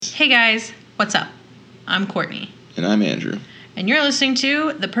Hey guys, what's up? I'm Courtney. And I'm Andrew. And you're listening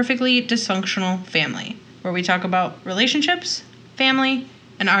to The Perfectly Dysfunctional Family, where we talk about relationships, family,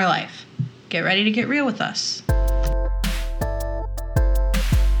 and our life. Get ready to get real with us.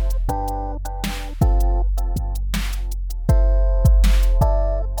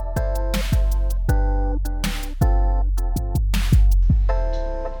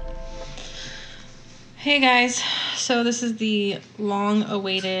 Hey guys, so this is the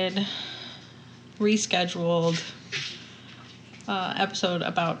long-awaited, rescheduled episode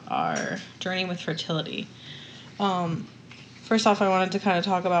about our journey with fertility. First off, I wanted to kind of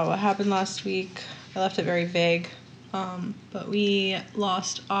talk about what happened last week. I left it very vague, but we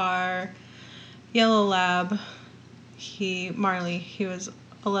lost our yellow lab, Marley. He was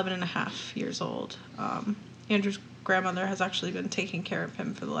 11 and a half years old. Andrew's grandmother has actually been taking care of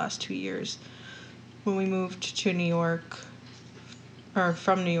him for the last 2 years. When we moved to New York, or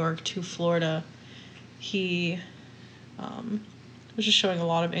from New York to Florida, he was just showing a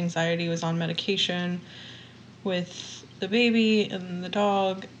lot of anxiety, was on medication with the baby and the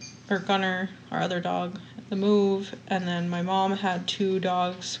dog, or Gunner, our other dog, the move, and then my mom had 2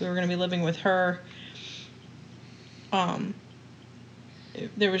 dogs. We were going to be living with her.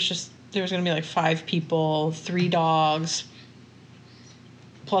 There was going to be like 5 people, 3 dogs,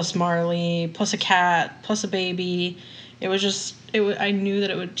 plus Marley, plus a cat, plus a baby. I knew that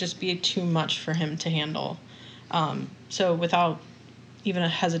it would just be too much for him to handle. So without even a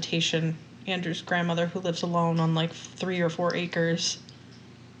hesitation, Andrew's grandmother, who lives alone on like 3 or 4 acres,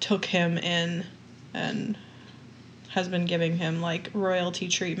 took him in and has been giving him like royalty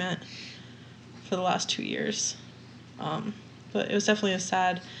treatment for the last 2 years. But it was definitely a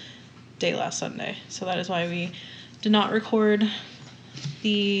sad day last Sunday. So that is why we did not record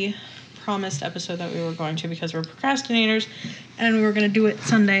the promised episode that we were going to, because we're procrastinators and we were going to do it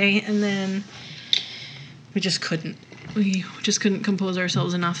Sunday, and then we just couldn't compose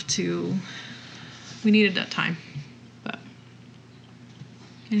ourselves enough we needed that time. But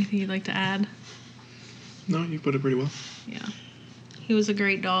anything you'd like to add? No, you put it pretty well. Yeah. He was a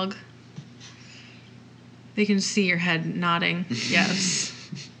great dog. They can see your head nodding. Yes.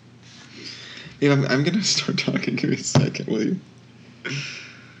 Yeah, I'm going to start talking. Give me a second, will you?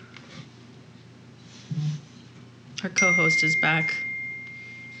 Our co-host is back.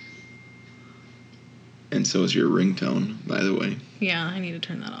 And so is your ringtone, by the way. Yeah, I need to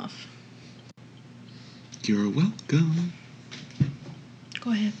turn that off. You're welcome.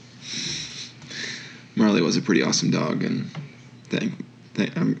 Go ahead. Marley was a pretty awesome dog, and I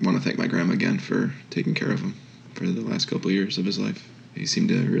want to thank my grandma again for taking care of him for the last couple of years of his life. He seemed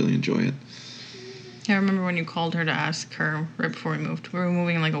to really enjoy it. Yeah, I remember when you called her to ask her right before we moved. We were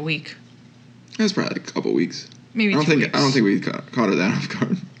moving in like a week. It was probably a couple weeks. Maybe 2 weeks. I don't think we caught her that off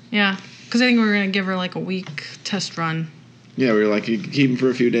guard. Yeah, because I think we were going to give her like a week test run. Yeah, we were like, you can keep him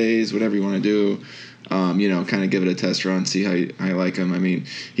for a few days, whatever you want to do. Kind of give it a test run, see how you like him. I mean,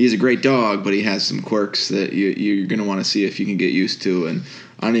 he's a great dog, but he has some quirks that you're going to want to see if you can get used to. And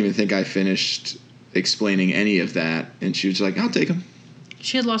I don't even think I finished explaining any of that. And she was like, I'll take him.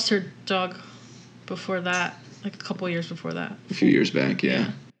 She had lost her dog before that, like a couple years before that. A few years back,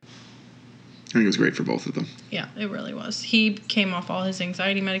 yeah. I think it was great for both of them. Yeah, it really was. He came off all his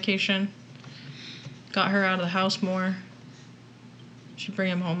anxiety medication, got her out of the house more. She'd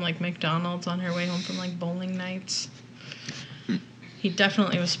bring him home like McDonald's on her way home from like bowling nights. He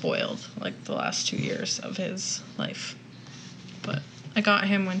definitely was spoiled like the last 2 years of his life. But I got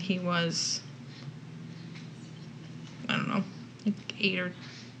him when he was, I don't know, like 8 or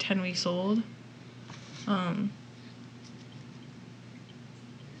 10 weeks old.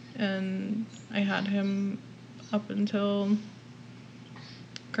 And I had him up until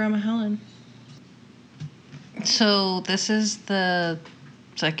Grandma Helen. So this is the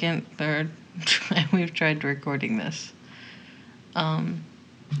third time we've tried recording this. The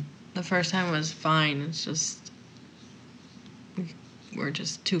first time was fine. It's just we're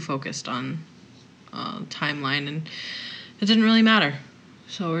just too focused on timeline, and it didn't really matter.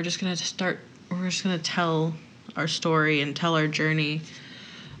 So we're just gonna tell our story and tell our journey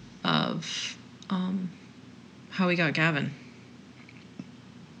of how we got Gavin.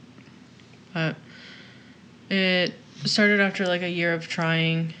 But it started after like a year of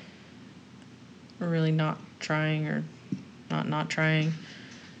trying, or really not trying, or not trying.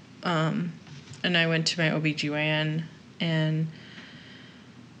 And I went to my OBGYN, and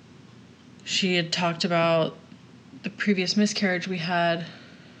she had talked about the previous miscarriage we had,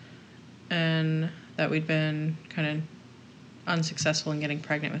 and that we'd been kind of unsuccessful in getting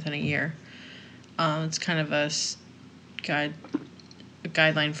pregnant within a year. It's kind of a guide a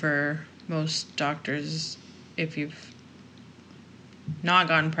guideline for most doctors, if you've not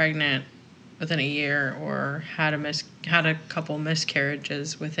gotten pregnant within a year or had a couple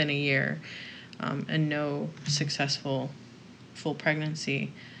miscarriages within a year, and no successful full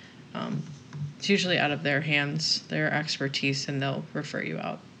pregnancy, it's usually out of their hands, their expertise, and they'll refer you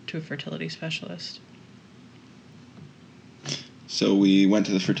out to a fertility specialist. So we went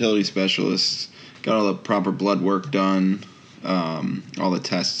to the fertility specialist, got all the proper blood work done, all the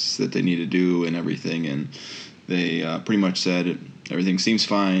tests that they need to do and everything, and they pretty much said everything seems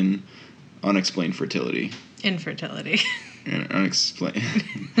fine, unexplained fertility. Infertility.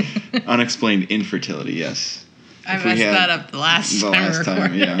 Unexplained infertility, yes. I messed that up the last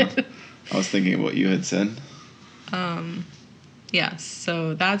time. Yeah. I was thinking of what you had said. Yes,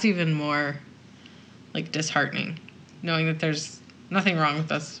 so that's even more, like, disheartening, knowing that there's nothing wrong with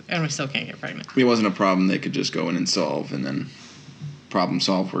us and we still can't get pregnant. It wasn't a problem they could just go in and solve, and then problem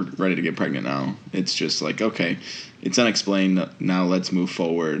solved, we're ready to get pregnant now. It's just like, okay, it's unexplained, now let's move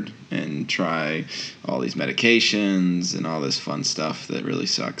forward and try all these medications and all this fun stuff that really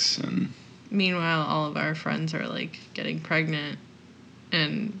sucks. And meanwhile, all of our friends are, like, getting pregnant,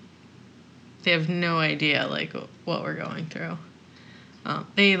 and they have no idea, like, what we're going through.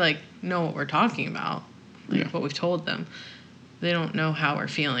 They, like, know what we're talking about, like, what we've told them. They don't know how we're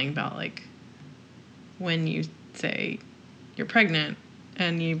feeling about, like, when you say you're pregnant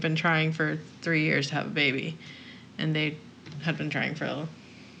and you've been trying for 3 years to have a baby, and they had been trying for however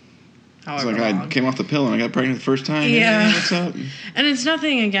long. It's like I came off the pill and I got pregnant the first time. Yeah. Hey, what's up? And it's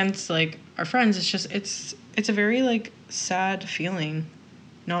nothing against, like, our friends. It's just, it's a very, like, sad feeling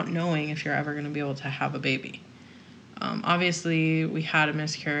not knowing if you're ever going to be able to have a baby. Obviously, we had a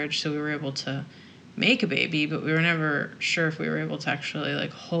miscarriage, so we were able to make a baby, but we were never sure if we were able to actually,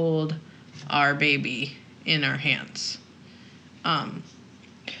 like, hold our baby in our hands.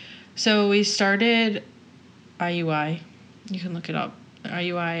 So we started IUI. You can look it up.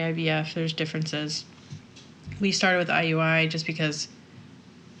 IUI, IVF, there's differences. We started with IUI just because,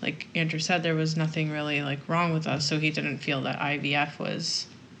 like Andrew said, there was nothing really, like, wrong with us, so he didn't feel that IVF was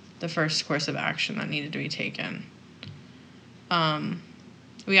the first course of action that needed to be taken. I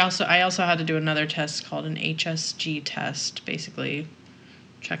also had to do another test called an HSG test, basically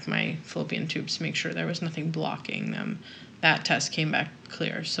check my fallopian tubes to make sure there was nothing blocking them. That test came back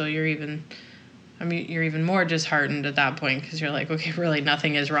clear, so you're even more disheartened at that point, because you're like, okay, really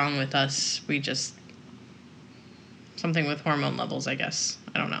nothing is wrong with us. We just, something with hormone levels, I guess.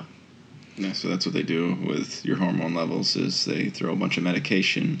 I don't know. Yeah, so that's what they do with your hormone levels, is they throw a bunch of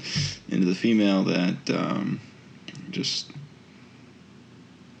medication into the female that just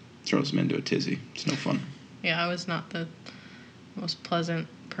throws them into a tizzy. It's no fun. Yeah, I was not the most pleasant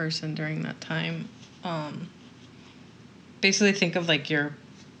person during that time. Basically think of, like, your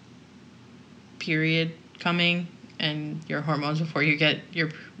period coming and your hormones before you get your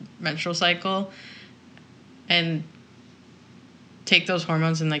menstrual cycle, and take those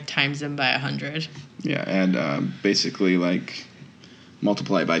hormones and, like, times them by 100. Yeah, and basically, like,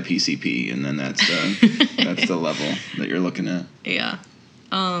 multiply by PCP, and then that's the level that you're looking at. Yeah.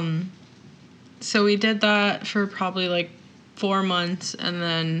 So we did that for probably, like, 4 months, and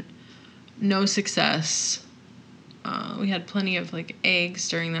then no success. We had plenty of, like, eggs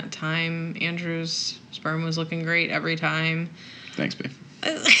during that time. Andrew's sperm was looking great every time. Thanks, babe.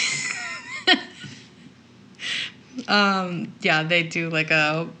 Yeah, they do, like,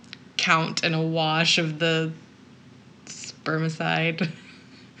 a count and a wash of the spermicide.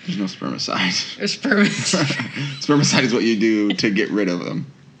 There's no spermicide. Or spermicide. Spermicide is what you do to get rid of them.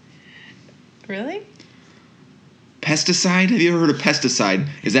 Really? Pesticide? Have you ever heard of pesticide?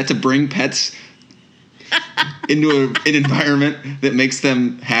 Is that to bring pets into an environment that makes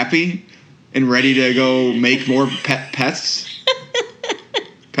them happy and ready to go make more pets?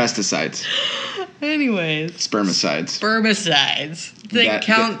 Pesticides. Anyways. Spermicides. They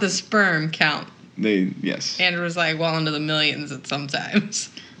count the sperm count. Yes. Andrew was, like, well into the millions at sometimes.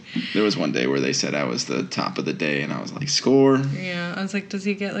 There was one day where they said I was the top of the day, and I was like, score. Yeah, I was like, does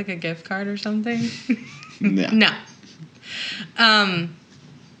he get, like, a gift card or something? Yeah. No.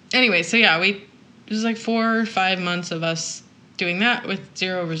 Anyway, so yeah, it was like 4 or 5 months of us doing that with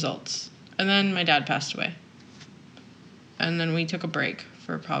 0 results. And then my dad passed away. And then we took a break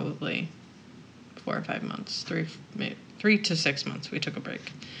for probably 4 or 5 months. 3 to 6 months we took a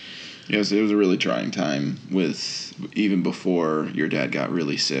break. Yes, it was a really trying time, with even before your dad got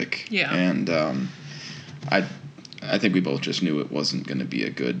really sick. Yeah. And I think we both just knew it wasn't going to be a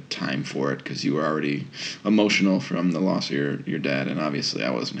good time for it, because you were already emotional from the loss of your dad, and obviously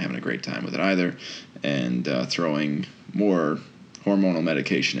I wasn't having a great time with it either. And throwing more hormonal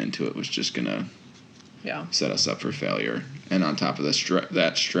medication into it was just going to set us up for failure. And on top of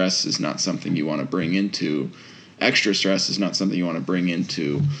that, stress is not something you want to bring into, extra stress is not something you want to bring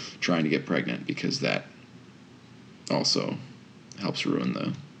into trying to get pregnant, because that also helps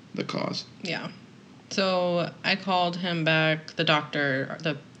ruin the cause. Yeah. So I called him back, the doctor,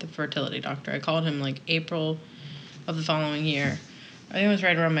 the fertility doctor. I called him like April of the following year. I think it was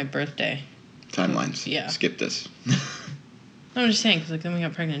right around my birthday. Timelines. Yeah. Skip this. I'm just saying, because like, then we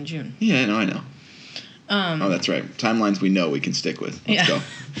got pregnant in June. Yeah, no, I know. Oh, that's right. Timelines we know we can stick with. Let's go.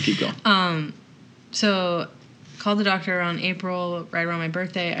 Keep going. So called the doctor around April, right around my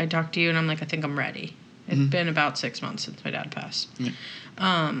birthday. I talked to you, and I'm like, I think I'm ready. It's been about 6 months since my dad passed. Yeah.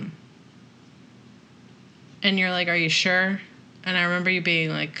 And you're like, are you sure? And I remember you being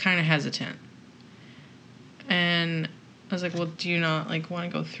like kind of hesitant. And I was like, well, do you not like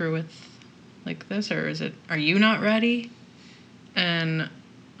want to go through with like this, or are you not ready? And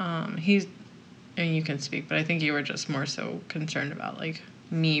and you can speak, but I think you were just more so concerned about like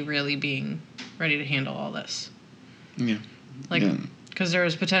me really being ready to handle all this. Yeah. Like, because there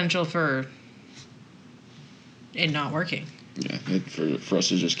was potential for it not working. Yeah, for us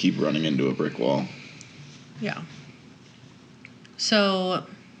to just keep running into a brick wall. Yeah. So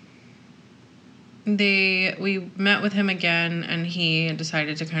we met with him again, and he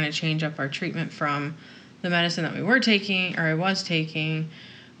decided to kind of change up our treatment from the medicine that we were taking, or I was taking,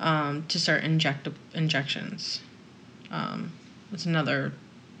 to start injections. It's another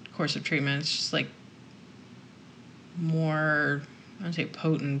course of treatment. It's just like more, I don't say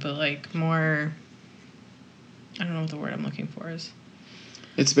potent, but like more, I don't know what the word I'm looking for is.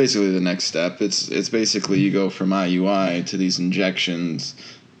 It's basically the next step. It's basically you go from IUI to these injections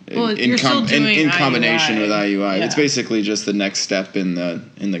in combination with IUI. Yeah. It's basically just the next step in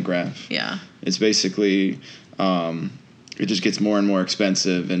the graph. Yeah. It's basically it just gets more and more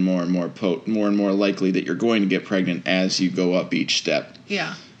expensive and more and more likely that you're going to get pregnant as you go up each step.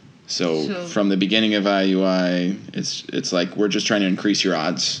 Yeah. So from the beginning of IUI, it's like we're just trying to increase your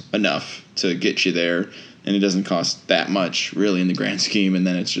odds enough to get you there. And it doesn't cost that much, really, in the grand scheme. And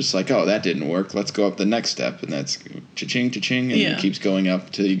then it's just like, oh, that didn't work. Let's go up the next step. And that's cha-ching, cha-ching. And it keeps going up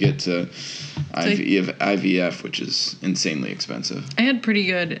till you get to IVF, which is insanely expensive. I had pretty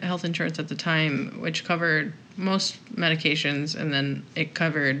good health insurance at the time, which covered most medications. And then it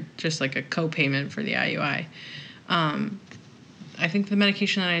covered just like a co-payment for the IUI. I think the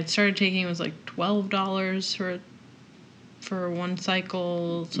medication that I had started taking was like $12 for one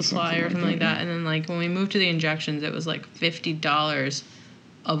cycle supply or something like that. And then like when we moved to the injections, it was like $50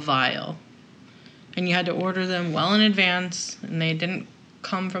 a vial. And you had to order them well in advance, and they didn't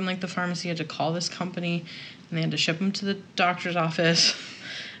come from like the pharmacy. You had to call this company, and they had to ship them to the doctor's office,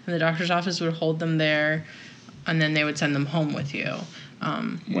 and the doctor's office would hold them there, and then they would send them home with you.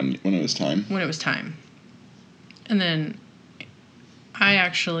 When it was time? When it was time. And then I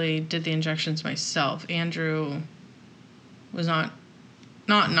actually did the injections myself. Andrew was not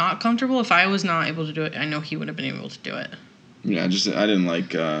comfortable. If I was not able to do it, I know he would have been able to do it. Yeah, I didn't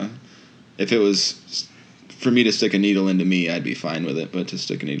like, if it was for me to stick a needle into me, I'd be fine with it, but to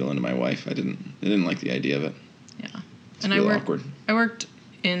stick a needle into my wife, I didn't like the idea of it. Yeah. It's and really awkward. I worked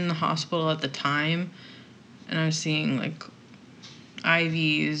in the hospital at the time, and I was seeing like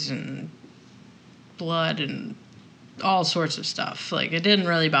IVs and blood and all sorts of stuff. Like, it didn't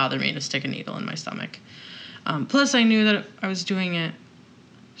really bother me to stick a needle in my stomach. Plus, I knew that I was doing it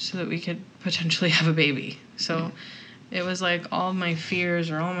so that we could potentially have a baby. So it was like all of my fears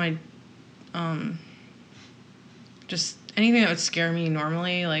or all my, just anything that would scare me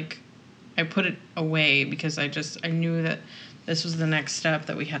normally, like, I put it away because I knew that this was the next step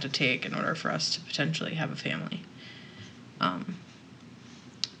that we had to take in order for us to potentially have a family.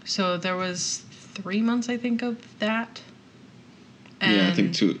 So there was 3 months, I think, of that. And I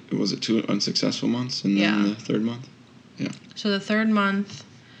think two unsuccessful months, and then the third month? Yeah. So the third month,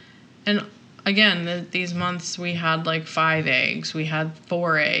 and again, these months we had like 5 eggs, we had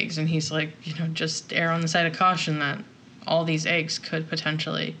 4 eggs, and he's like, just err on the side of caution that all these eggs could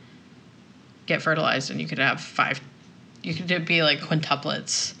potentially get fertilized, and you could have 5, you could be like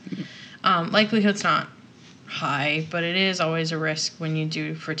quintuplets. Likelihood's not high, but it is always a risk when you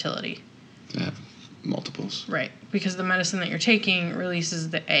do fertility. To have multiples. Right, because the medicine that you're taking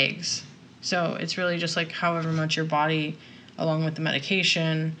releases the eggs. So it's really just like however much your body, along with the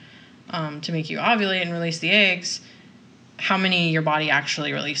medication, to make you ovulate and release the eggs, how many your body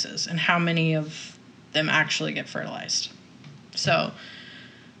actually releases and how many of them actually get fertilized. So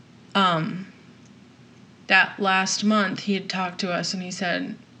that last month he had talked to us and he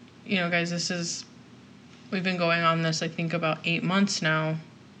said, guys, this is we've been going on this, I think, about 8 months now.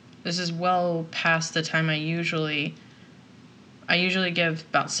 This is well past the time I usually give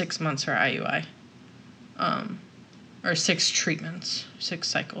about 6 months for IUI. Or 6 treatments, 6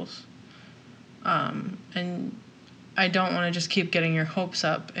 cycles. And I don't want to just keep getting your hopes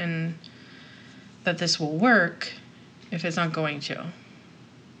up and that this will work if it's not going to.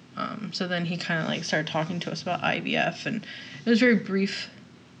 So then he kind of like started talking to us about IVF, and it was very brief,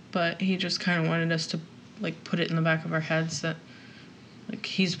 but he just kind of wanted us to like put it in the back of our heads that like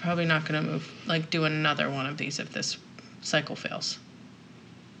he's probably not going to do another one of these if this cycle fails.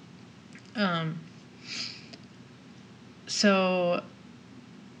 So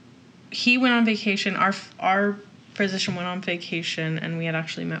he went on vacation. Our physician went on vacation, and we had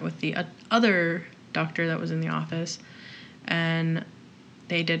actually met with the other doctor that was in the office, and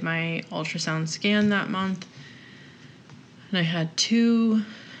they did my ultrasound scan that month, and I had 2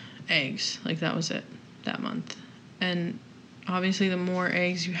 eggs. Like, that was it that month. And obviously the more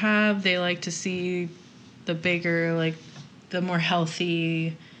eggs you have, they like to see the bigger, like the more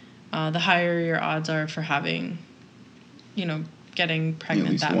healthy, the higher your odds are for having, getting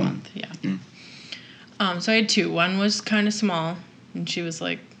pregnant that one month. Yeah. So I had 2. One was kind of small, and she was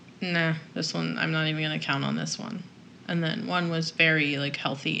like, nah, this one, I'm not even going to count on this one. And then one was very, like,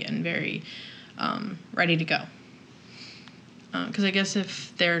 healthy and very ready to go. Because I guess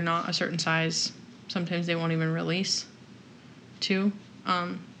if they're not a certain size, sometimes they won't even release 2.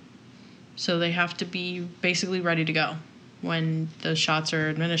 So they have to be basically ready to go when the shots are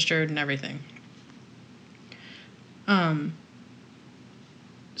administered and everything.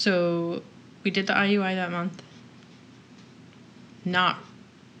 So we did the IUI that month.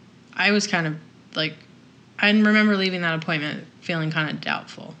 I was kind of like, I remember leaving that appointment feeling kind of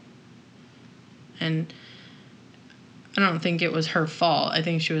doubtful. And I don't think it was her fault. I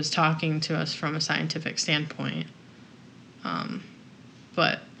think she was talking to us from a scientific standpoint.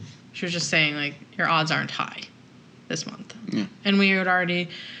 But she was just saying, like, your odds aren't high this month. Yeah. And we had already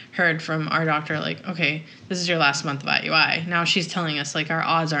heard from our doctor, like, okay, this is your last month of IUI. Now she's telling us, like, our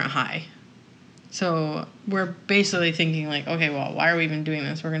odds aren't high. So we're basically thinking, like, okay, well, why are we even doing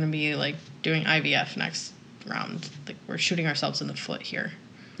this? We're going to be, like, doing IVF next round. Like, we're shooting ourselves in the foot here.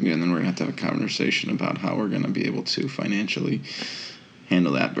 Yeah, and then we're going to have a conversation about how we're going to be able to financially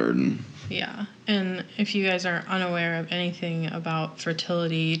handle that burden. Yeah, and if you guys are unaware of anything about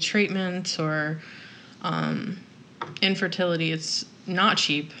fertility treatments or infertility, it's not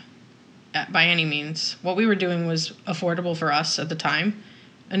cheap by any means. What we were doing was affordable for us at the time,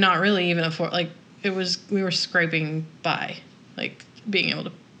 and not really even we were scraping by, like, being able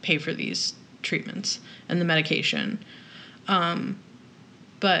to pay for these treatments and the medication.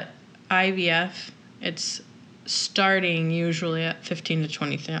 But IVF, it's starting usually at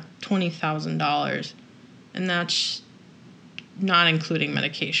 $15,000 to $20,000, and that's not including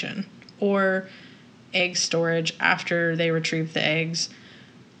medication or egg storage after they retrieve the eggs,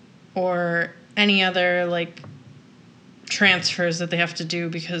 or any other like transfers that they have to do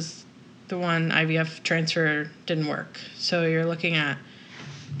because the one IVF transfer didn't work. So you're looking at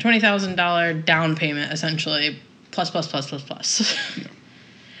 $20,000 down payment essentially, plus. Yeah.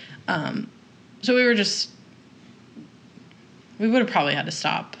 So we would have probably had to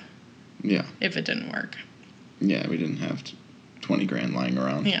stop. Yeah. If it didn't work. Yeah, we didn't have $20,000 lying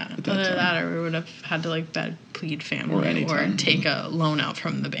around. Yeah. Either that, or we would have had to like plead family or take a loan out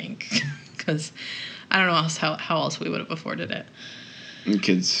from the bank, because I don't know how else we would have afforded it. And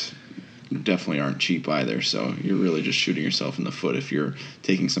kids definitely aren't cheap either, so you're really just shooting yourself in the foot if you're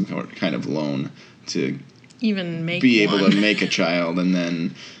taking some kind of loan to even be able to make a child, and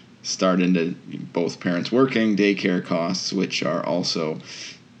then start into both parents working, daycare costs, which are also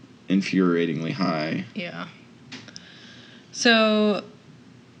infuriatingly high. Yeah. So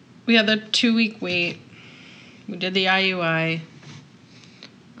we had the 2-week wait. We did the IUI.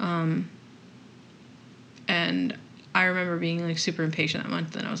 And I remember being like super impatient that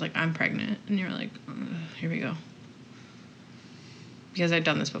month, and I was like, I'm pregnant. And you were like, here we go. Because I'd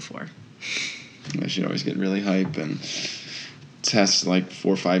done this before. I should always get really hype and test like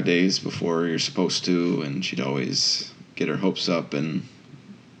 4 or 5 days before you're supposed to, and she'd always get her hopes up, and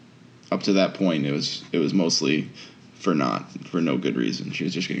up to that point it was mostly for no good reason. She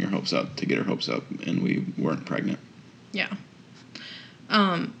was just getting her hopes up to get her hopes up, and we weren't pregnant. Yeah.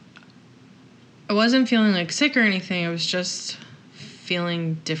 I wasn't feeling like sick or anything. I was just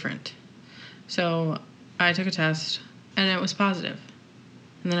feeling different. So I took a test, and it was positive.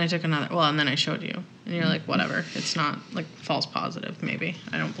 And then I took another. Well, and then I showed you. And you're like, whatever. It's not, like, false positive, maybe.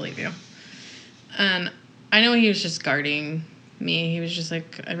 I don't believe you. And I know he was just guarding me. He was just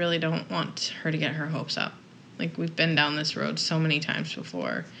like, I really don't want her to get her hopes up. Like, we've been down this road so many times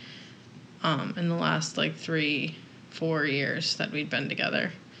before, in the last, like, 3-4 years that we'd been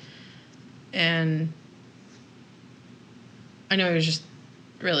together. And I know he was just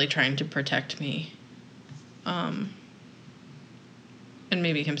really trying to protect me. And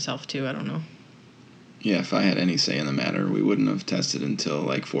maybe himself, too. I don't know. Yeah, if I had any say in the matter, we wouldn't have tested until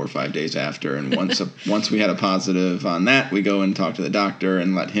like 4 or 5 days after. And once we had a positive on that, we go and talk to the doctor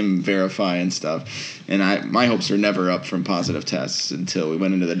and let him verify and stuff. And my hopes are never up from positive tests until we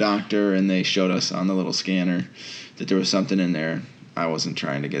went into the doctor and they showed us on the little scanner that there was something in there. I wasn't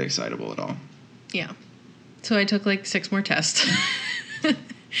trying to get excitable at all. Yeah. So I took like 6 more tests.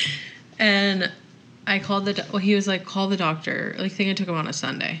 And I called he was like, call the doctor. Like, I think I took him on a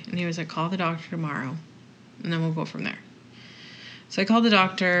Sunday. And he was like, call the doctor tomorrow. And then we'll go from there. So I called the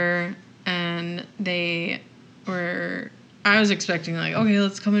doctor, and I was expecting, like, okay,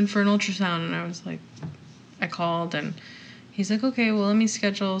 let's come in for an ultrasound. And I was like, I called, and he's like, okay, well, let me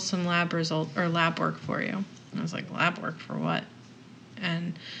schedule some lab work for you. And I was like, lab work for what?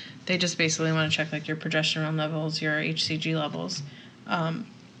 And they just basically want to check, like, your progesterone levels, your HCG levels.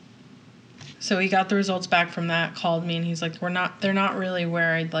 So he got the results back from that, called me, and he's like, they're not really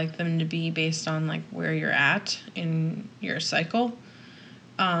where I'd like them to be based on, like, where you're at in your cycle.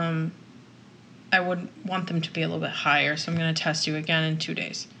 I would want them to be a little bit higher, so I'm going to test you again in 2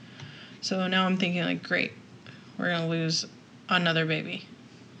 days. So now I'm thinking, like, great, we're going to lose another baby.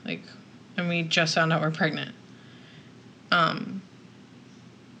 Like, and we just found out we're pregnant.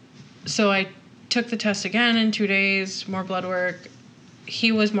 So I took the test again in 2 days, more blood work.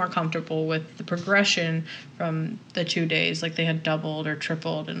 He was more comfortable with the progression from the 2 days, like they had doubled or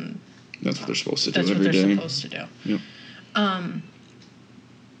tripled, and that's what they're supposed to do every day. That's what they're supposed to do. Yep.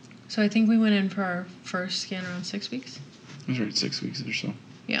 So I think we went in for our first scan around 6 weeks. That's right, 6 weeks or so.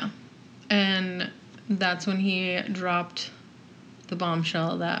 Yeah, and that's when he dropped the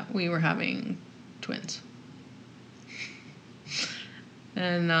bombshell that we were having twins.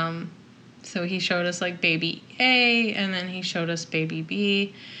 And so he showed us, like, baby A, and then he showed us baby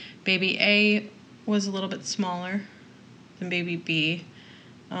B. Baby A was a little bit smaller than baby B.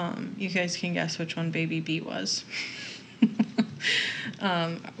 You guys can guess which one baby B was.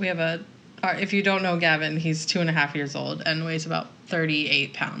 We have if you don't know Gavin, he's 2.5 years old and weighs about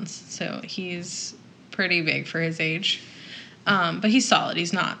 38 pounds. So he's pretty big for his age. But he's solid.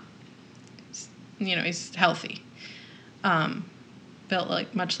 He's not, he's healthy.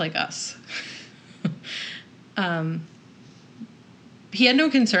 Built much like us. He had no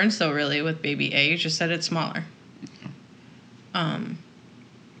concerns, though, really, with baby A. He just said it's smaller.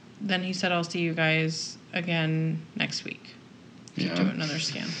 Then he said, I'll see you guys again next week to do another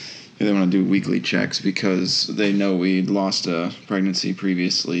scan. Yeah, they want to do weekly checks because they know we'd lost a pregnancy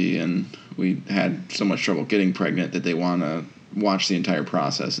previously and we had so much trouble getting pregnant that they want to watch the entire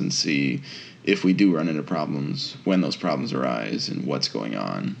process and see if we do run into problems, when those problems arise, and what's going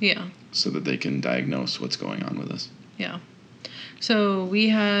on. Yeah. So that they can diagnose what's going on with us. Yeah. So we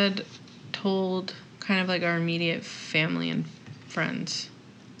had told kind of like our immediate family and friends.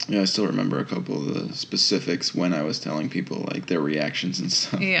 Yeah, I still remember a couple of the specifics when I was telling people, like, their reactions and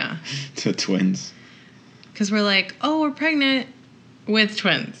stuff. Yeah. To twins. Because we're like, oh, we're pregnant with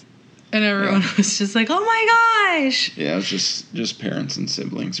twins. And everyone was just like, oh my gosh! Yeah, it was just parents and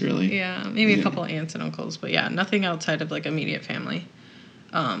siblings, really. Yeah, maybe a couple of aunts and uncles, but yeah, nothing outside of, like, immediate family.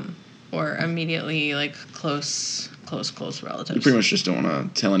 Or immediately, like, close relatives. You pretty much just don't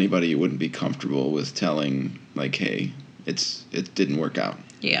want to tell anybody you wouldn't be comfortable with telling, like, hey, it didn't work out.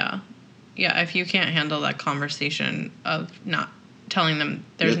 Yeah. Yeah, if you can't handle that conversation of not telling them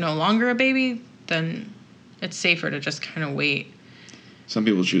there's no longer a baby, then it's safer to just kind of wait. Some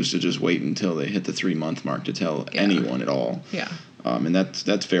people choose to just wait until they hit the 3-month mark to tell anyone at all. Yeah. And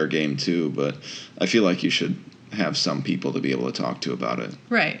that's fair game too, but I feel like you should have some people to be able to talk to about it.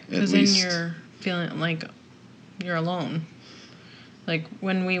 Right, because then you're feeling like you're alone. Like,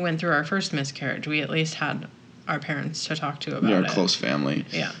 when we went through our first miscarriage, we at least had our parents to talk to about it. Our close family.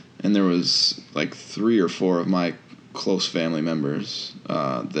 Yeah. And there was, like, 3 or 4 of my close family members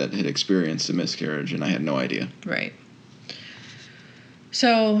that had experienced a miscarriage, and I had no idea. Right.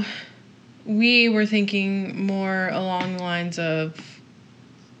 So we were thinking more along the lines of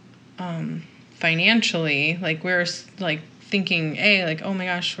financially, like, we're like thinking, like, oh my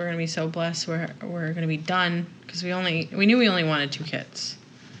gosh, we're gonna be so blessed, we're gonna be done, because we knew we only wanted 2 kids,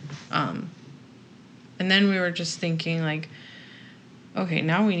 and then we were just thinking, like, okay,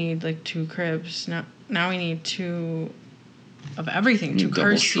 now we need, like, 2 cribs, now we need 2 of everything, 2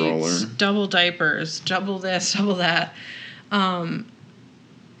 car seats, double diapers, double this, double that.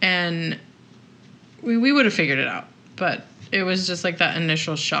 And we would have figured it out, but it was just like that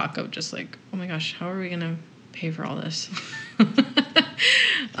initial shock of just like, oh my gosh, how are we gonna pay for all this? Because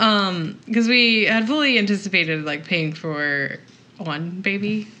we had fully anticipated like paying for one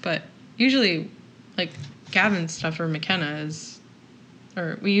baby, but usually like Gavin's stuff for McKenna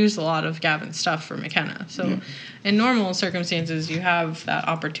we use a lot of Gavin's stuff for McKenna. So in normal circumstances, you have that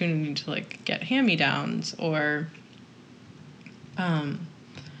opportunity to like get hand-me-downs or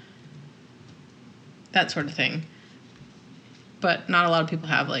that sort of thing. But not a lot of people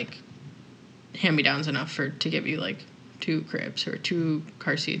have like hand-me-downs enough to give you like 2 cribs or 2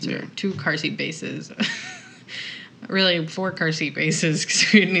 car seats or 2 car seat bases. Really 4 car seat bases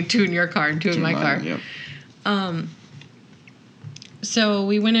because we need 2 in your car and 2 in my car. Yep. So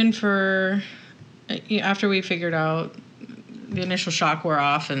we went in for, after we figured out the initial shock wore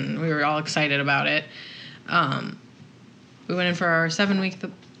off and we were all excited about it, we went in for our 7-week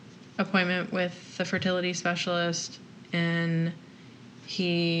appointment with the fertility specialist, and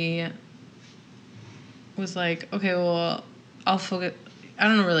he was like, okay, well, I'll focus. I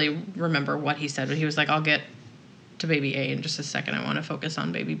don't really remember what he said, but he was like, I'll get to baby A in just a second. I want to focus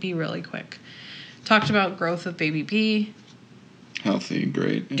on baby B really quick. Talked about growth of baby B. Healthy,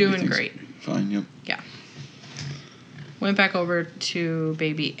 great. Doing great. Fine, yep. Yeah. Went back over to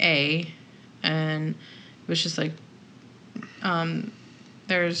baby A, and it was just like,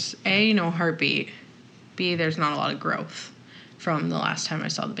 there's A, no heartbeat. B, there's not a lot of growth from the last time I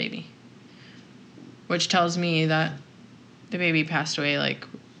saw the baby. Which tells me that the baby passed away, like,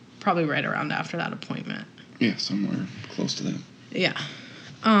 probably right around after that appointment. Yeah, somewhere close to that. Yeah.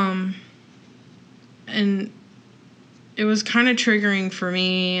 And it was kind of triggering for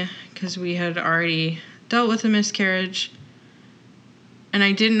me because we had already dealt with a miscarriage, and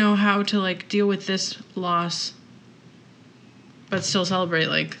I didn't know how to, like, deal with this loss but still celebrate,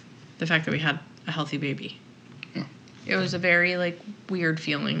 like, the fact that we had a healthy baby. Yeah. It was a very, like, weird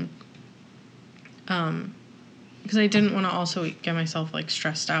feeling. Because I didn't want to also get myself, like,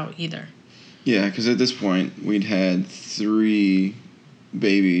 stressed out either. Yeah, because at this point, we'd had 3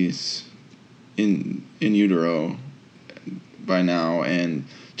 babies in utero by now, and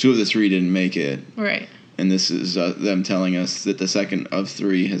 2 of the 3 didn't make it. Right. And this is them telling us that the second of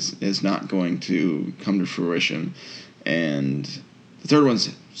 3 is not going to come to fruition. And the third one's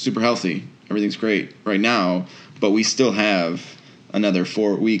super healthy. Everything's great right now, but we still have another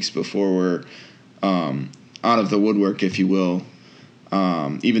 4 weeks before we're out of the woodwork, if you will.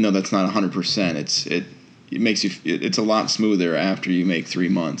 Even though that's not 100%, it makes you. It's a lot smoother after you make 3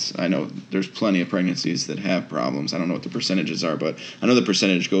 months. I know there's plenty of pregnancies that have problems. I don't know what the percentages are, but I know the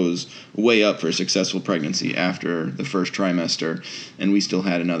percentage goes way up for a successful pregnancy after the first trimester, and we still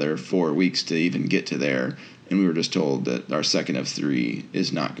had another 4 weeks to even get to there. And we were just told that our second of 3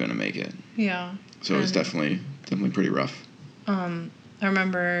 is not going to make it. Yeah. So it was definitely pretty rough. I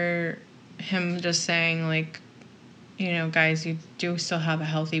remember him just saying, like, you know, guys, you do still have a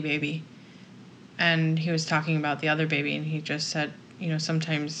healthy baby. And he was talking about the other baby, and he just said, you know,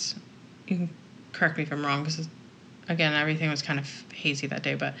 sometimes, you can correct me if I'm wrong, because, again, everything was kind of hazy that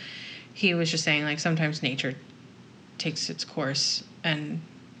day, but he was just saying, like, sometimes nature takes its course, and,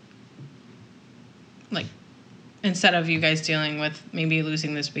 like, instead of you guys dealing with maybe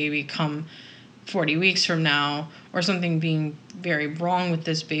losing this baby come 40 weeks from now, or something being very wrong with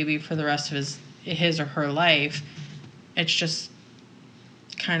this baby for the rest of his or her life, it's just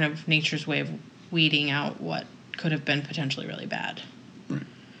kind of nature's way of weeding out what could have been potentially really bad. Right.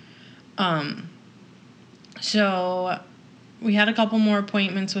 So we had a couple more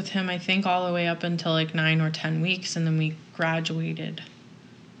appointments with him, I think all the way up until like 9 or 10 weeks, and then we graduated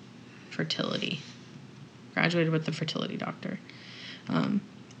with the fertility doctor.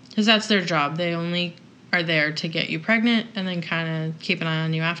 Because that's their job. They only are there to get you pregnant and then kind of keep an eye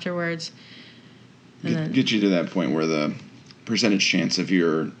on you afterwards. And get you to that point where the percentage chance of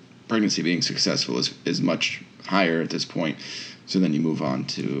your pregnancy being successful is much higher at this point. So then you move on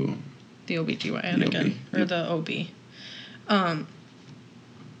to the OBGYN again, or the OB.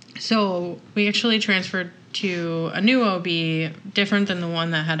 So we actually transferred to a new OB, different than the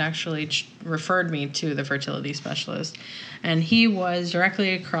one that had actually referred me to the fertility specialist. And he was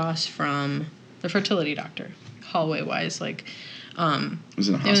directly across from the fertility doctor, hallway-wise. Like, it was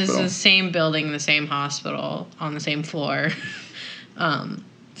in a hospital. It was the same building, the same hospital, on the same floor.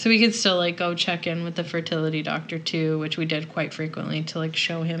 So we could still, like, go check in with the fertility doctor, too, which we did quite frequently to, like,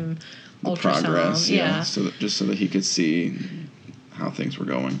 show him the ultrasound. Progress, yeah. So that he could see how things were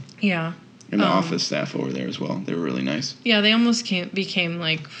going. Yeah. And the office staff over there as well. They were really nice. Yeah, they almost became,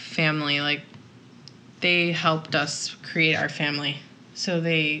 like, family. Like, they helped us create our family. So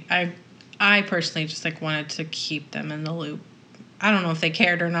I I personally just like wanted to keep them in the loop. I don't know if they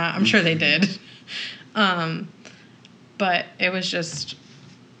cared or not. I'm sure they did. But it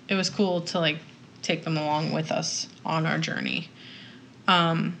was cool to like take them along with us on our journey.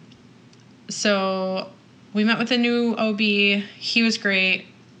 So we met with a new OB. He was great.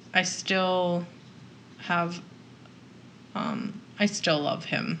 I still love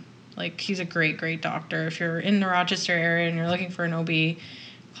him. Like, he's a great, great doctor. If you're in the Rochester area and you're looking for an OB,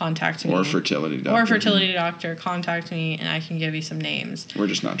 contact me. Or a fertility doctor. Contact me, and I can give you some names. We're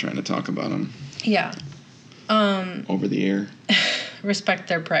just not trying to talk about them. Yeah. Over the air. Respect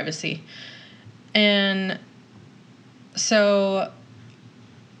their privacy. And so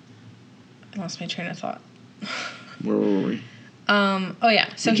I lost my train of thought. Where were we? Oh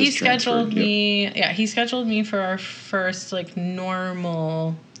yeah. So he scheduled me. Yep. Yeah, he scheduled me for our first like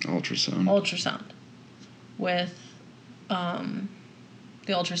normal ultrasound with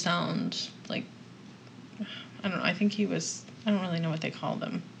the ultrasound, like, I don't know. I think I don't really know what they call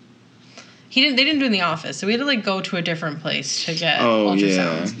them. They didn't do it in the office, so we had to like go to a different place to get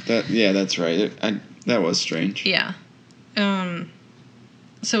ultrasounds. Yeah, that's right. That was strange. Yeah.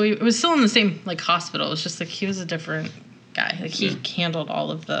 So it was still in the same like hospital. It was just like he was a different guy. Like he handled all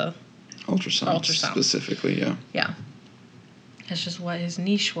of the ultrasound specifically. Yeah. Yeah. That's just what his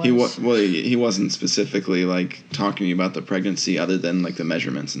niche was. He wasn't specifically like talking to you about the pregnancy, other than like the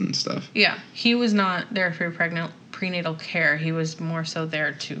measurements and stuff. Yeah, he was not there for prenatal care. He was more so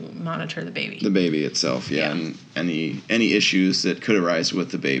there to monitor the baby. The baby itself, yeah. And any issues that could arise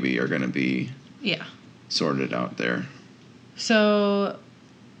with the baby are going to be sorted out there. So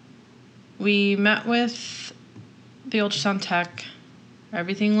we met with the ultrasound tech.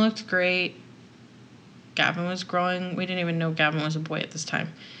 Everything looked great. Gavin was growing. We didn't even know Gavin was a boy at this time.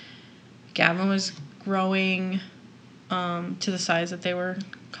 Gavin was growing to the size that they were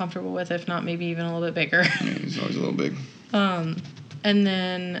comfortable with, if not maybe even a little bit bigger. Yeah, he's always a little big. And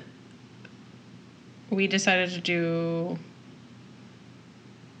then we decided to do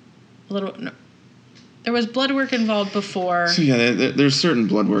there was blood work involved before. So yeah, there's certain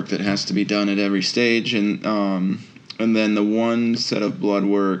blood work that has to be done at every stage, and then the one set of blood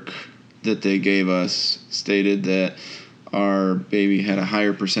work that they gave us stated that our baby had a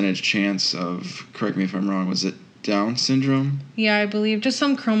higher percentage chance of, correct me if I'm wrong, was it Down syndrome? Yeah, I believe just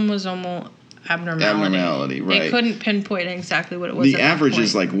some chromosomal abnormality. Right. They couldn't pinpoint exactly what it was. The average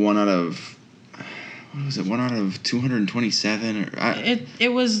is like 1 out of 227 or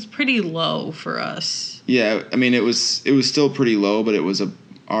it was pretty low for us. Yeah, I mean it was still pretty low, but it was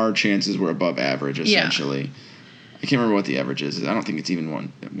our chances were above average essentially. Yeah. I can't remember what the average is. I don't think it's even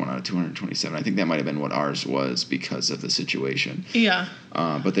 1 out of 227. I think that might have been what ours was because of the situation. Yeah.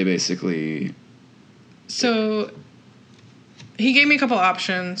 But they basically... So, he gave me a couple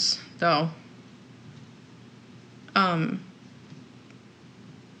options, though. Yeah,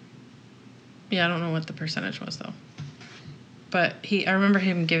 I don't know what the percentage was, though. But I remember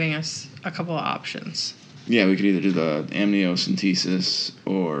him giving us a couple of options. Yeah, we could either do the amniocentesis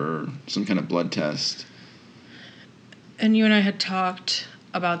or some kind of blood test. And you and I had talked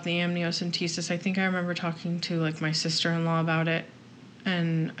about the amniocentesis. I think I remember talking to, like, my sister-in-law about it.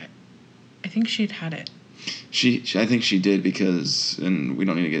 And I think she'd had it. I think she did because, and we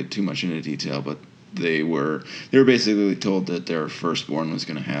don't need to get too much into detail, but they were basically told that their firstborn was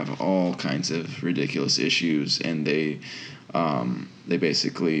going to have all kinds of ridiculous issues, and they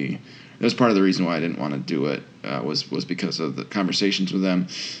basically... That was part of the reason why I didn't want to do it, was because of the conversations with them,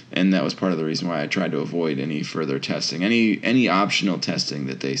 and that was part of the reason why I tried to avoid any further testing. Any optional testing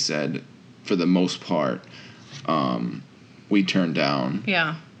that they said, for the most part, we turned down.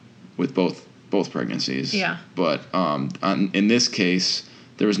 Yeah. With both pregnancies. Yeah. But in this case,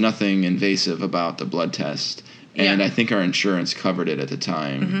 there was nothing invasive about the blood test, and I think our insurance covered it at the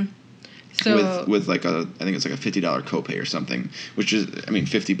time. Mm-hmm. So with like I think it's like a $50 copay or something, which is, I mean,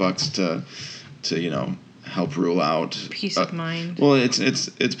 $50 to help rule out peace of mind. Well, it's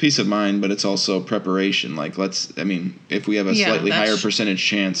peace of mind, but it's also preparation. Like if we have a slightly higher percentage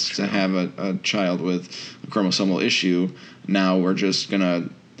chance to have a child with a chromosomal issue, now we're just gonna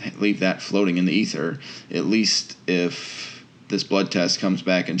leave that floating in the ether. At least if this blood test comes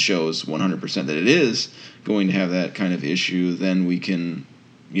back and shows 100% that it is going to have that kind of issue, then we can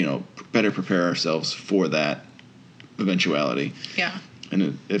better prepare ourselves for that eventuality. Yeah.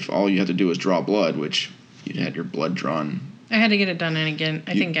 And if all you have to do is draw blood, which you'd had your blood drawn. I had to get it done I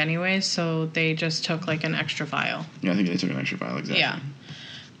think anyways, so they just took like an extra vial. Yeah, I think they took an extra vial, exactly. Yeah.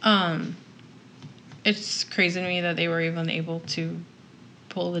 It's crazy to me that they were even able to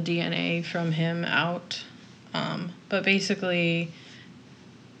pull the DNA from him out. But basically,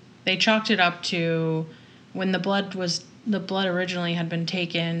 they chalked it up to when the blood originally had been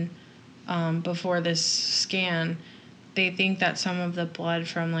taken before this scan. They think that some of the blood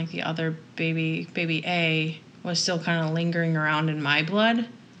from like the other baby A was still kind of lingering around in my blood.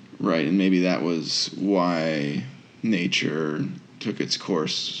 Right, and maybe that was why nature took its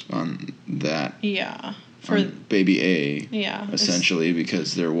course on that. Yeah. For baby A. Yeah. Essentially,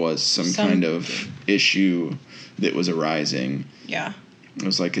 because there was some kind of issue that was arising. Yeah. It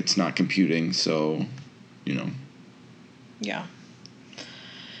was like it's not computing, so, you know. Yeah.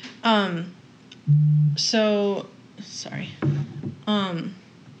 So, sorry.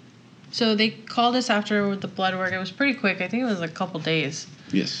 So they called us after with the blood work. It was pretty quick. I think it was a couple days.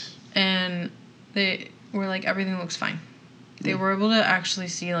 Yes. And they were like, everything looks fine. They were able to actually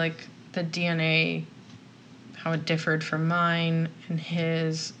see, like, the DNA, how it differed from mine and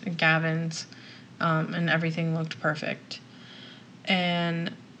his, and Gavin's, and everything looked perfect.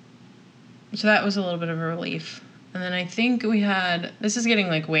 And so that was a little bit of a relief. And then I think we had, this is getting,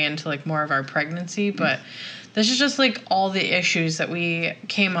 like, way into, like, more of our pregnancy, but this is just, like, all the issues that we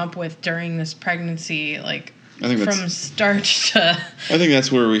came up with during this pregnancy, like, from start to... I think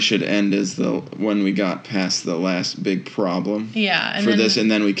that's where we should end, is when we got past the last big problem. Yeah. And for this, and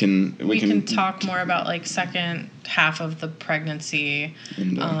then we can talk more about, like, second half of the pregnancy,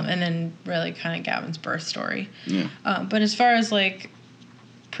 and then really kind of Gavin's birth story. Yeah. But as far as, like,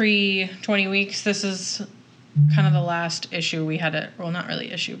 pre-20 weeks, this is kind of the last issue we had well, not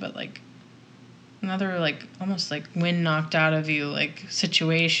really issue, but, like, another, like, almost, like, wind knocked out of you, like,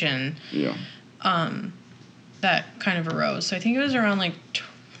 situation. Yeah. That kind of arose. So I think it was around, like,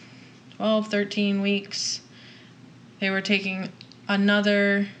 12, 13 weeks. They were taking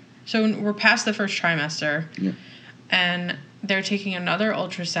another... So we're past the first trimester. Yeah. And they're taking another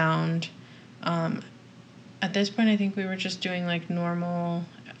ultrasound. At this point, I think we were just doing, like, normal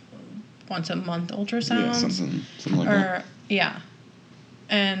once-a-month ultrasounds. Yeah, something like that. Yeah.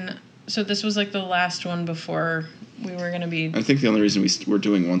 And so this was, like, the last one before we were going to be... I think the only reason we were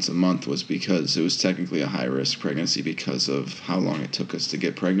doing once a month was because it was technically a high-risk pregnancy because of how long it took us to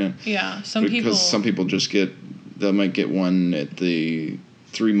get pregnant. Yeah, some people just they might get one at the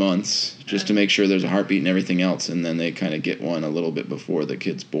 3 months just to make sure there's a heartbeat and everything else, and then they kind of get one a little bit before the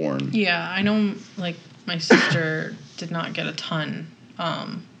kid's born. Yeah, I know, like, my sister did not get a ton,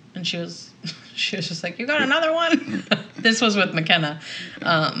 and she was just like, you got another one? This was with McKenna.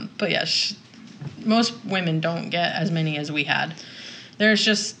 But yeah, most women don't get as many as we had.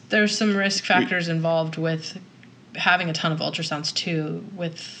 There's some risk factors involved with having a ton of ultrasounds too,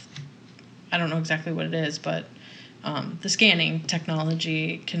 with, I don't know exactly what it is, but the scanning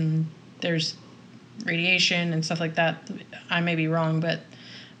technology there's radiation and stuff like that. I may be wrong, but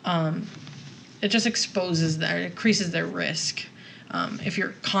it just increases their risk if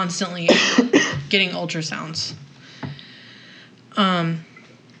you're constantly getting ultrasounds.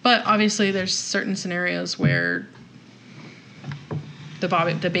 But obviously there's certain scenarios where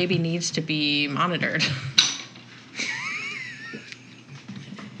the baby needs to be monitored.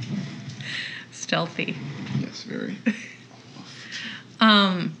 Stealthy. Yes, very.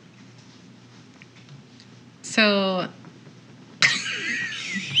 So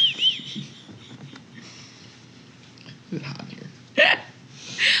It's hot here.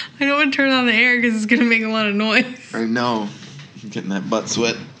 I don't want to turn on the air because it's going to make a lot of noise. I know. I'm getting that butt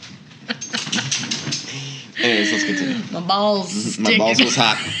sweat. Anyways, let's continue. My balls was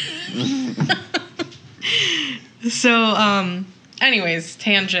hot. So, anyways,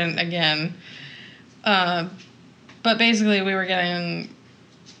 tangent again. But basically we were getting...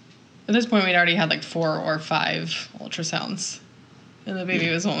 At this point, we'd already had, like, 4 or 5 ultrasounds. And the baby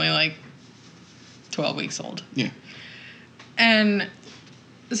was only, like, 12 weeks old. Yeah. And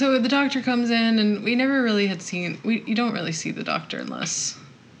so the doctor comes in, and we never really had seen... You don't really see the doctor unless...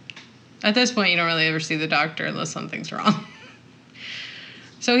 At this point, you don't really ever see the doctor unless something's wrong.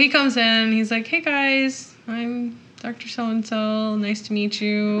 So he comes in, he's like, hey, guys, I'm Dr. So-and-so. Nice to meet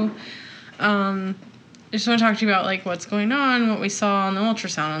you. I just want to talk to you about, like, what's going on, what we saw on the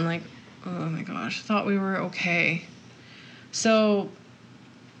ultrasound. I'm like, oh, my gosh, I thought we were okay. So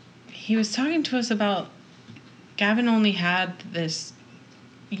he was talking to us about Gavin only had this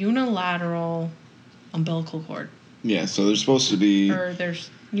unilateral umbilical cord. Yeah, so there's supposed to be... Or there's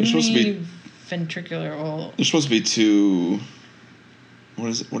univentricular oil. There's supposed to be 2... What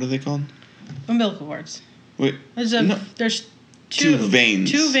is it? What are they called? Umbilical cords. Wait. There's 2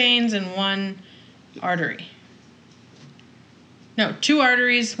 veins. 2 veins and 1 artery. No, 2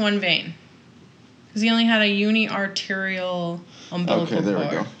 arteries, 1 vein. Because he only had a uniarterial umbilical cord. Okay, there we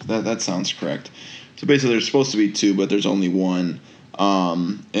go. That sounds correct. So basically there's supposed to be 2, but there's only 1.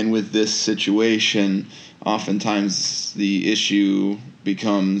 And with this situation, oftentimes the issue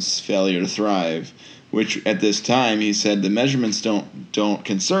becomes failure to thrive, which at this time he said the measurements don't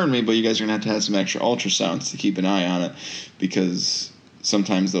concern me, but you guys are going to have some extra ultrasounds to keep an eye on it, because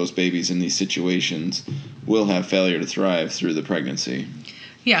sometimes those babies in these situations will have failure to thrive through the pregnancy.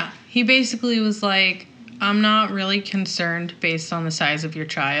 Yeah, he basically was like, I'm not really concerned based on the size of your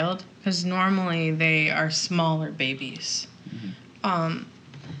child, because normally they are smaller babies. Mm-hmm.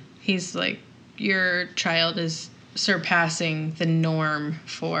 He's like, your child is surpassing the norm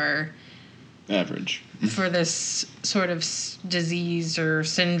for average for this sort of disease or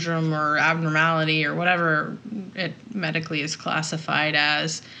syndrome or abnormality or whatever it medically is classified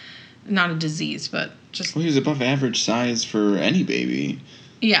as. Not a disease, but just... Well, he was above average size for any baby.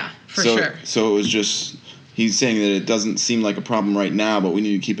 Yeah, for sure. So it was just... He's saying that it doesn't seem like a problem right now, but we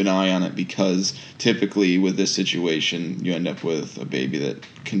need to keep an eye on it, because typically with this situation, you end up with a baby that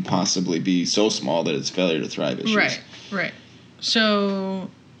can possibly be so small that it's failure to thrive issues. Right. So,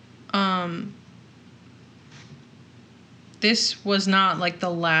 this was not like the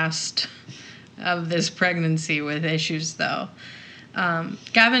last of this pregnancy with issues, though.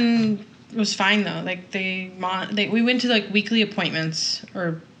 Gavin was fine, though. Like, we went to like weekly appointments,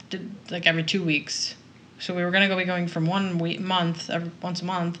 or did like every 2 weeks. So we were going to be going from once a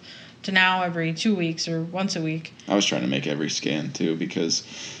month, to now every 2 weeks or once a week. I was trying to make every scan, too, because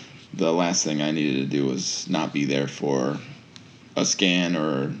the last thing I needed to do was not be there for a scan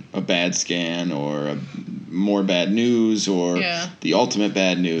or a bad scan or more bad news or the ultimate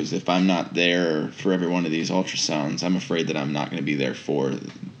bad news. If I'm not there for every one of these ultrasounds, I'm afraid that I'm not going to be there for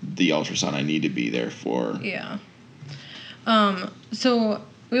the ultrasound I need to be there for. Yeah. So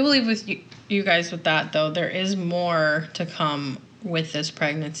we will leave with you guys with that, though. There is more to come with this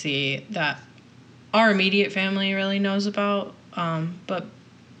pregnancy that our immediate family really knows about. But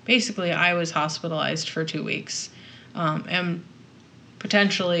basically, I was hospitalized for 2 weeks. And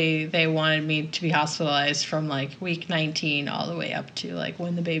potentially they wanted me to be hospitalized from like week 19 all the way up to like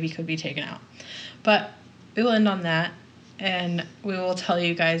when the baby could be taken out. But we will end on that, and we will tell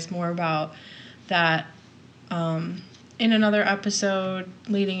you guys more about that in another episode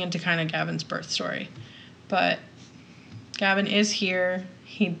leading into kind of Gavin's birth story. But Gavin is here.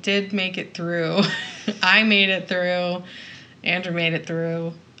 He did make it through. I made it through. Andrew made it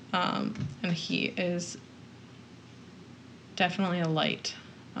through. And he is definitely a light.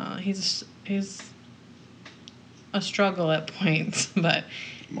 He's a struggle at points, but...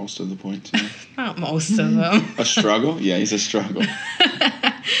 Most of the points, yeah. Not most of them. A struggle? Yeah, he's a struggle.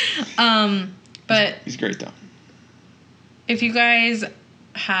 But... He's great, though. If you guys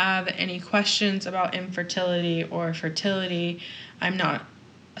have any questions about infertility or fertility, I'm not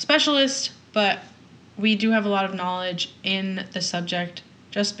a specialist, but we do have a lot of knowledge in the subject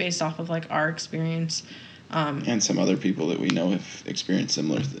just based off of like our experience. And some other people that we know have experienced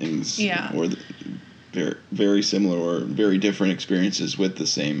similar things. Yeah. Or very, very similar or very different experiences with the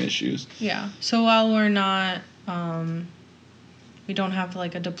same issues. Yeah. So while we're not... we don't have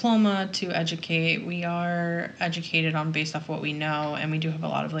like a diploma to educate. We are educated on based off what we know, and we do have a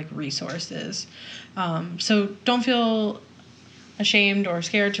lot of like resources. So don't feel ashamed or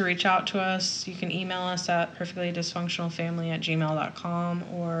scared to reach out to us. You can email us at perfectlydysfunctionalfamily@gmail.com,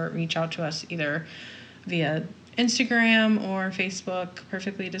 or reach out to us either via Instagram or Facebook,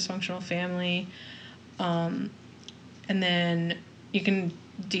 Perfectly Dysfunctional Family. And then you can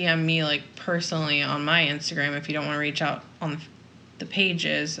DM me like personally on my Instagram if you don't want to reach out on the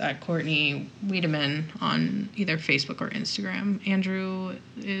pages at Courtney Wiedemann on either Facebook or Instagram. Andrew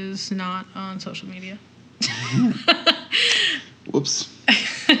is not on social media. Whoops.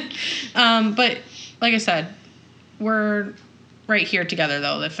 But like I said, we're right here together,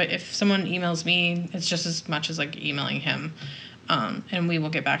 though. If someone emails me, it's just as much as like emailing him, and we will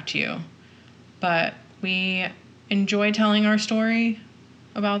get back to you. But we enjoy telling our story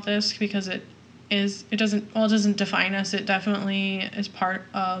about this because it doesn't define us. It definitely is part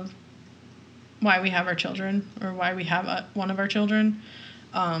of why we have our children, or why we have one of our children.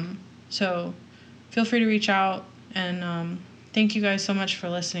 So feel free to reach out, and thank you guys so much for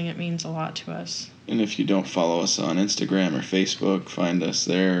listening. It means a lot to us. And if you don't follow us on Instagram or Facebook, find us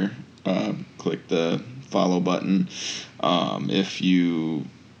there. Click the follow button. If you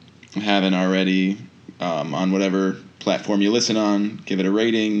haven't already, on whatever platform you listen on, give it a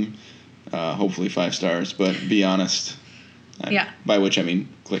rating. Hopefully 5 stars, but be honest. Yeah. By which I mean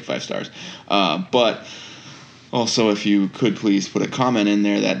click 5 stars. But also, if you could please put a comment in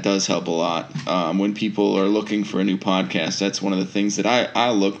there, that does help a lot. When people are looking for a new podcast, that's one of the things that I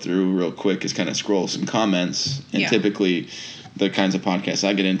look through real quick, is kind of scroll some comments. And typically the kinds of podcasts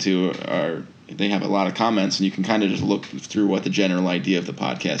I get into are, they have a lot of comments, and you can kind of just look through what the general idea of the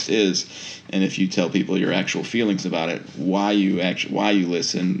podcast is, and if you tell people your actual feelings about it, why you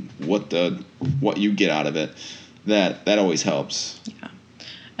listen, what you get out of it, that always helps. Yeah.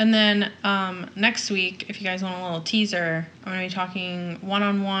 And then next week, if you guys want a little teaser, I'm going to be talking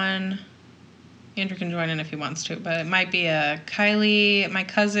one-on-one. Andrew can join in if he wants to, but it might be a Kylie, my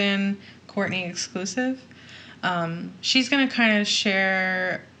cousin, Courtney exclusive. She's going to kind of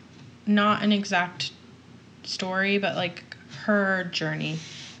share not an exact story, but like her journey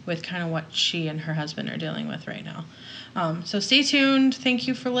with kind of what she and her husband are dealing with right now. So stay tuned. Thank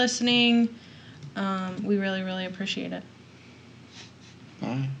you for listening. We really, really appreciate it.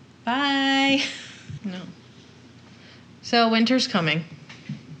 Bye. Bye. No. So winter's coming.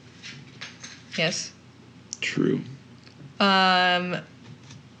 Yes. True. And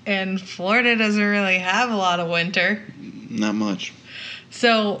Florida doesn't really have a lot of winter. Not much.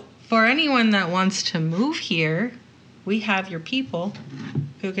 So for anyone that wants to move here, we have your people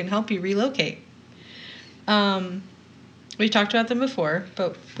who can help you relocate. We talked about them before,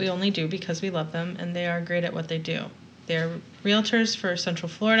 but we only do because we love them, and they are great at what they do. They're realtors for Central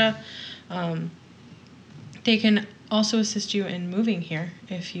Florida. They can also assist you in moving here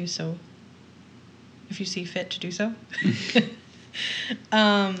if you see fit to do so.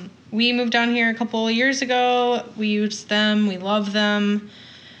 We moved down here a couple of years ago. We used them. We love them.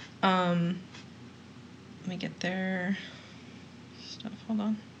 Let me get their stuff. Hold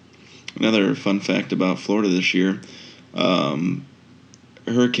on. Another fun fact about Florida this year,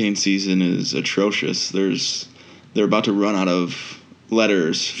 hurricane season is atrocious. They're about to run out of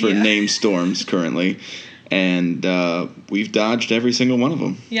letters for named storms currently, and we've dodged every single one of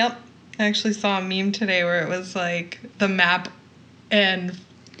them. Yep. I actually saw a meme today where it was like the map and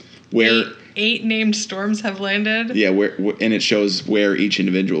where eight named storms have landed. Yeah, and it shows where each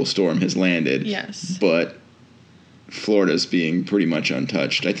individual storm has landed. Yes. But Florida's being pretty much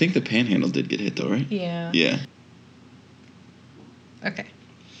untouched. I think the Panhandle did get hit though, right? Yeah. Yeah. Okay.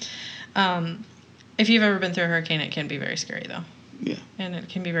 If you've ever been through a hurricane, it can be very scary though. Yeah. And it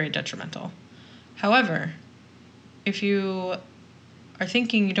can be very detrimental. However, if you are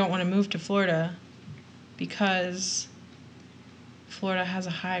thinking you don't want to move to Florida because Florida has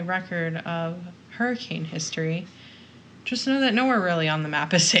a high record of hurricane history, just know that nowhere really on the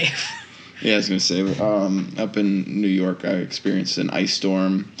map is safe. Yeah, I was going to say, up in New York, I experienced an ice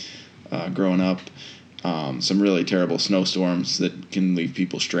storm growing up. Some really terrible snowstorms that can leave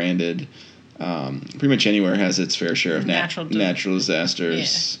people stranded. Pretty much anywhere has its fair share of natural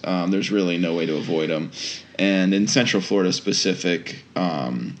disasters. Yeah. There's really no way to avoid them. And in Central Florida specific,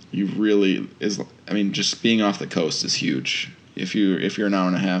 just being off the coast is huge. If you're an hour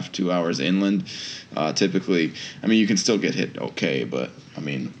and a half, 2 hours inland, typically, you can still get hit okay, but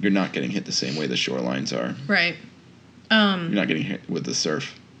you're not getting hit the same way the shorelines are. Right. You're not getting hit with the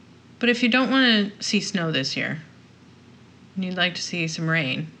surf. But if you don't want to see snow this year, and you'd like to see some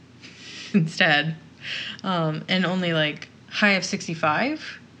rain instead, and only like high of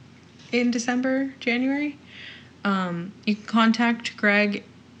 65 in December, January, you can contact Greg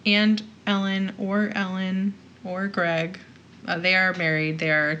and Ellen or Greg. They are married.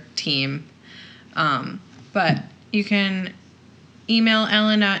 They are a team. But you can email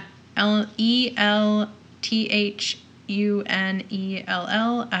Ellen at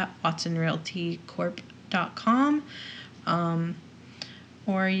elthunnell@watsonrealtycorp.com.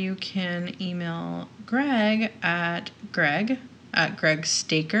 Or you can email Greg at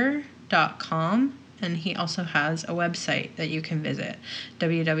gregstaker.com. And he also has a website that you can visit,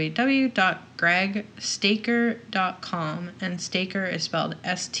 www.gregstaker.com. And Staker is spelled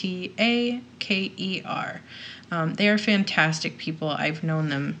Staker. They are fantastic people. I've known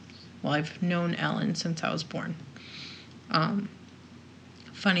them. Well, I've known Ellen since I was born.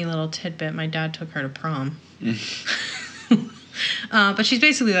 Funny little tidbit, my dad took her to prom. But she's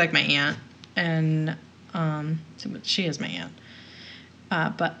basically like my aunt. And she is my aunt.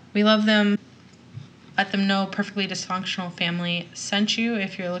 But we love them. Let them know Perfectly Dysfunctional Family sent you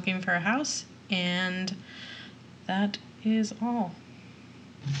if you're looking for a house. And that is all.